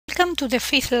Welcome to the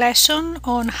 5th lesson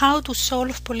on how to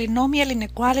solve polynomial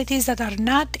inequalities that are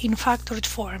not in factored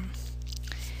form.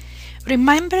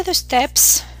 Remember the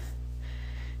steps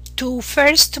to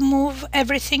first move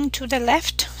everything to the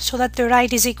left so that the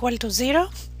right is equal to 0.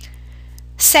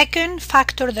 Second,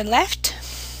 factor the left.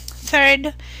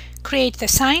 Third, create the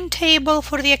sign table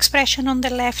for the expression on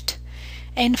the left.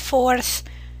 And fourth,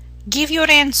 give your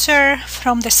answer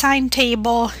from the sign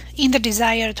table in the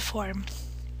desired form.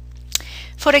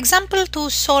 For example, to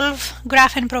solve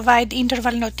graph and provide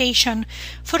interval notation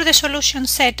for the solution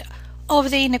set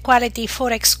of the inequality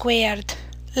 4x squared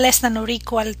less than or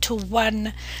equal to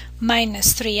 1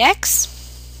 minus 3x.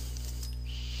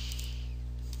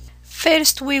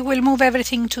 First, we will move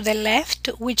everything to the left,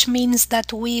 which means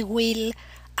that we will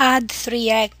add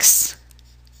 3x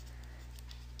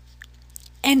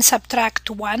and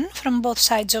subtract 1 from both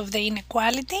sides of the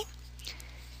inequality.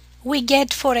 We get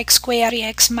 4x squared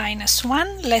x minus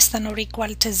 1 less than or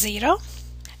equal to 0.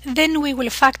 Then we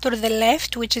will factor the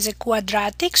left, which is a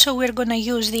quadratic, so we're going to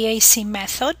use the AC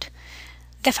method.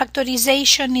 The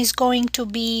factorization is going to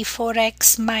be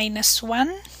 4x minus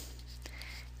 1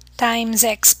 times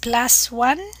x plus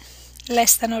 1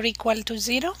 less than or equal to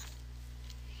 0.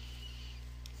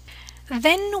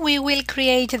 Then we will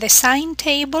create the sign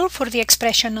table for the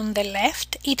expression on the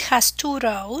left. It has two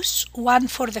rows, one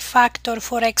for the factor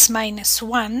 4x minus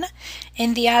 1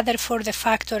 and the other for the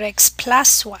factor x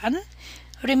plus 1.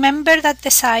 Remember that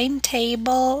the sign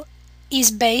table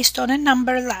is based on a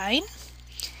number line.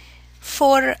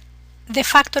 For the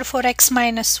factor for x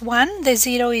minus 1, the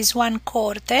 0 is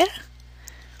 1/4,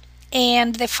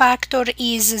 and the factor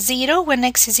is 0 when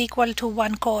x is equal to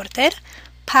 1/4.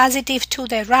 Positive to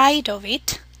the right of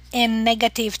it and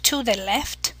negative to the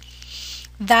left,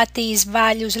 that is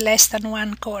values less than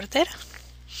 1/4.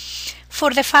 For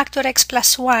the factor x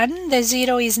plus 1, the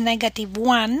 0 is negative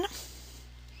 1.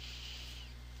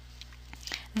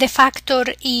 The factor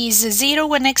is 0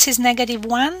 when x is negative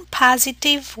 1,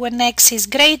 positive when x is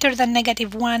greater than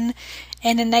negative 1,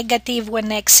 and a negative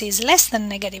when x is less than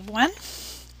negative 1.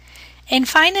 And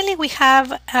finally we have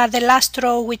the last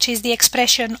row, which is the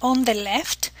expression on the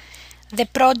left, the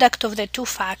product of the two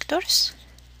factors.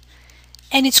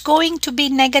 And it's going to be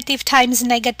negative times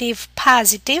negative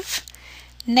positive,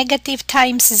 negative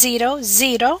times 0,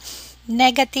 0,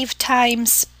 negative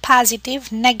times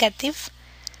positive, negative,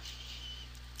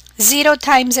 0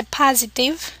 times a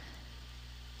positive,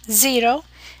 0,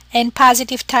 and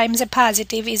positive times a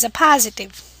positive is a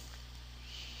positive.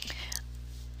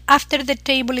 After the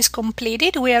table is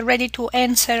completed, we are ready to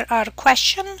answer our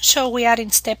question, so we are in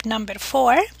step number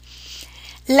 4.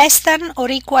 Less than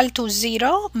or equal to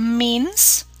 0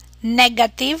 means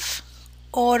negative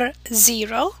or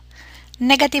 0.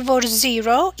 Negative or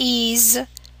 0 is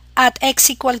at x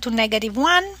equal to negative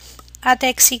 1, at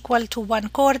x equal to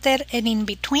 1/4, and in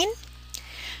between.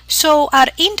 So our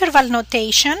interval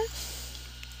notation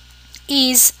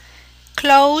is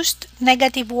closed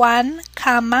negative 1,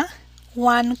 comma,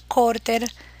 1/4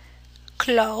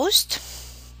 closed,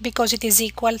 because it is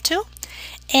equal to,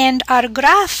 and our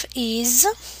graph is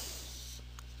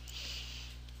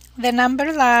the number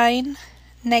line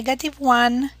negative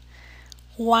 1,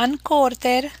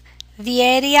 1/4, the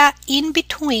area in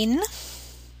between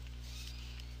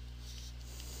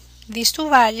these two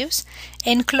values,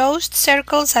 and closed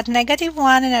circles at negative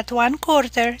 1 and at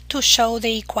 1/4 to show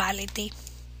the equality.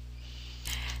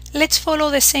 Let's follow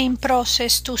the same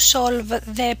process to solve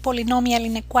the polynomial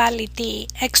inequality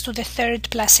x to the third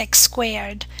plus x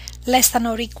squared less than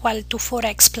or equal to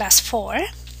 4x plus 4.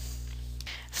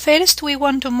 First, we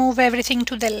want to move everything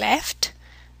to the left,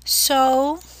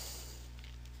 so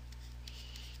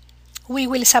we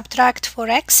will subtract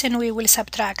 4x and we will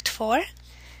subtract 4.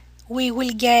 We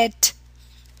will get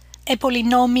a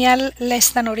polynomial less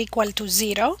than or equal to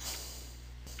 0.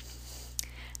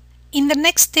 In the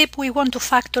next step, we want to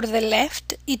factor the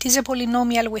left. It is a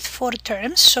polynomial with 4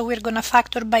 terms, so we're going to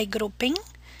factor by grouping.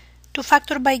 To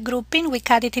factor by grouping, we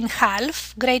cut it in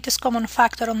half. Greatest common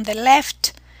factor on the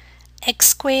left, x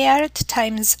squared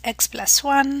times x plus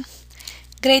 1.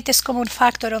 Greatest common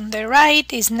factor on the right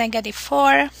is negative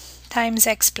 4 times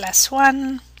x plus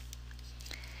 1.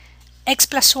 X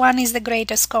plus 1 is the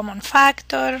greatest common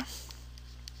factor,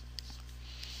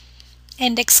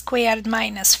 and x squared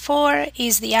minus 4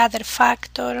 is the other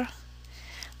factor.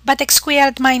 But x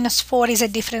squared minus 4 is a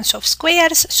difference of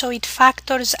squares, so it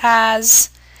factors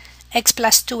as x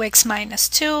plus 2x minus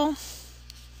 2.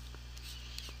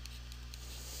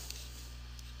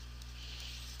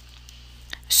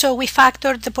 So we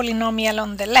factored the polynomial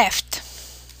on the left.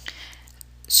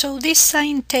 So this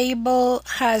sign table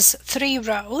has 3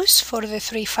 rows for the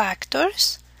 3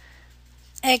 factors: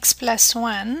 x plus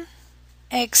 1,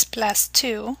 x plus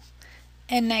 2,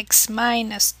 and x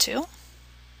minus 2.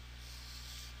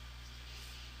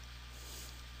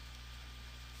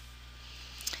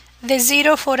 The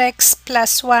 0 for x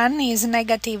plus 1 is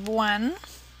 -1,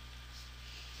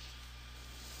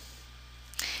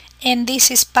 and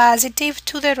this is positive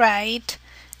to the right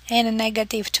and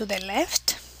negative to the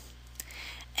left.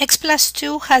 X plus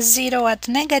 2 has 0 at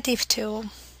 -2,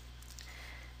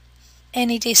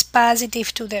 and it is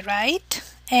positive to the right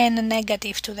and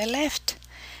negative to the left.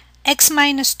 X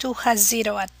minus 2 has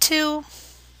 0 at 2.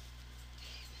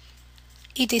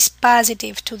 It is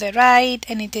positive to the right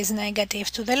and it is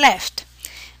negative to the left.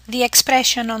 The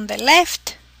expression on the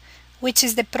left, which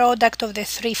is the product of the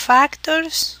 3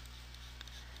 factors,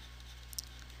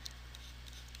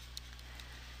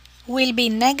 will be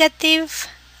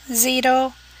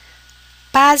 -0,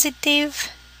 positive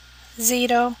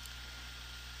 0,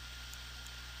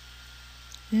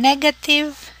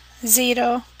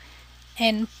 -0,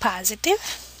 and positive.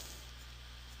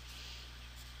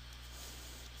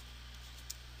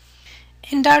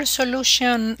 And our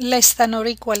solution less than or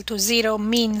equal to 0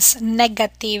 means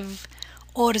negative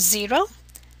or 0.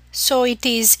 So it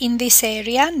is in this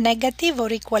area negative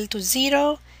or equal to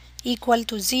 0, equal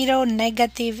to 0,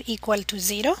 negative equal to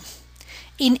 0.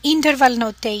 In interval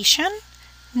notation,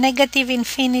 negative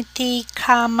infinity,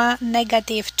 comma,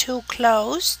 -2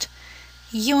 closed,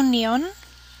 union,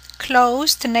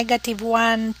 closed,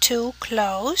 -1, 2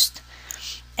 closed.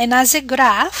 And as a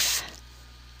graph,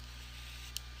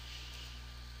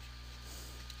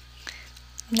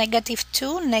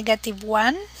 -2,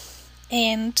 -1,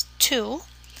 and 2,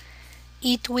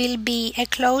 it will be a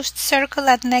closed circle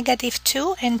at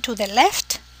 -2 and to the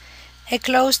left, a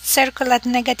closed circle at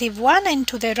 -1 and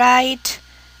to the right,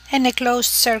 and a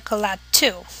closed circle at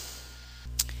 2.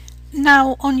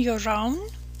 Now on your own,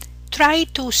 try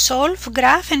to solve,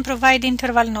 graph, and provide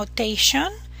interval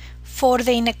notation for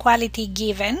the inequality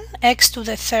given x to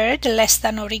the third less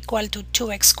than or equal to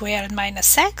 2x squared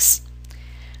minus x.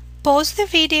 Pause the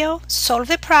video, solve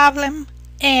the problem,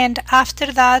 and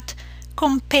after that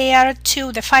compare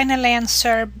to the final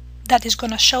answer that is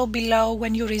going to show below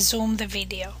when you resume the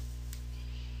video.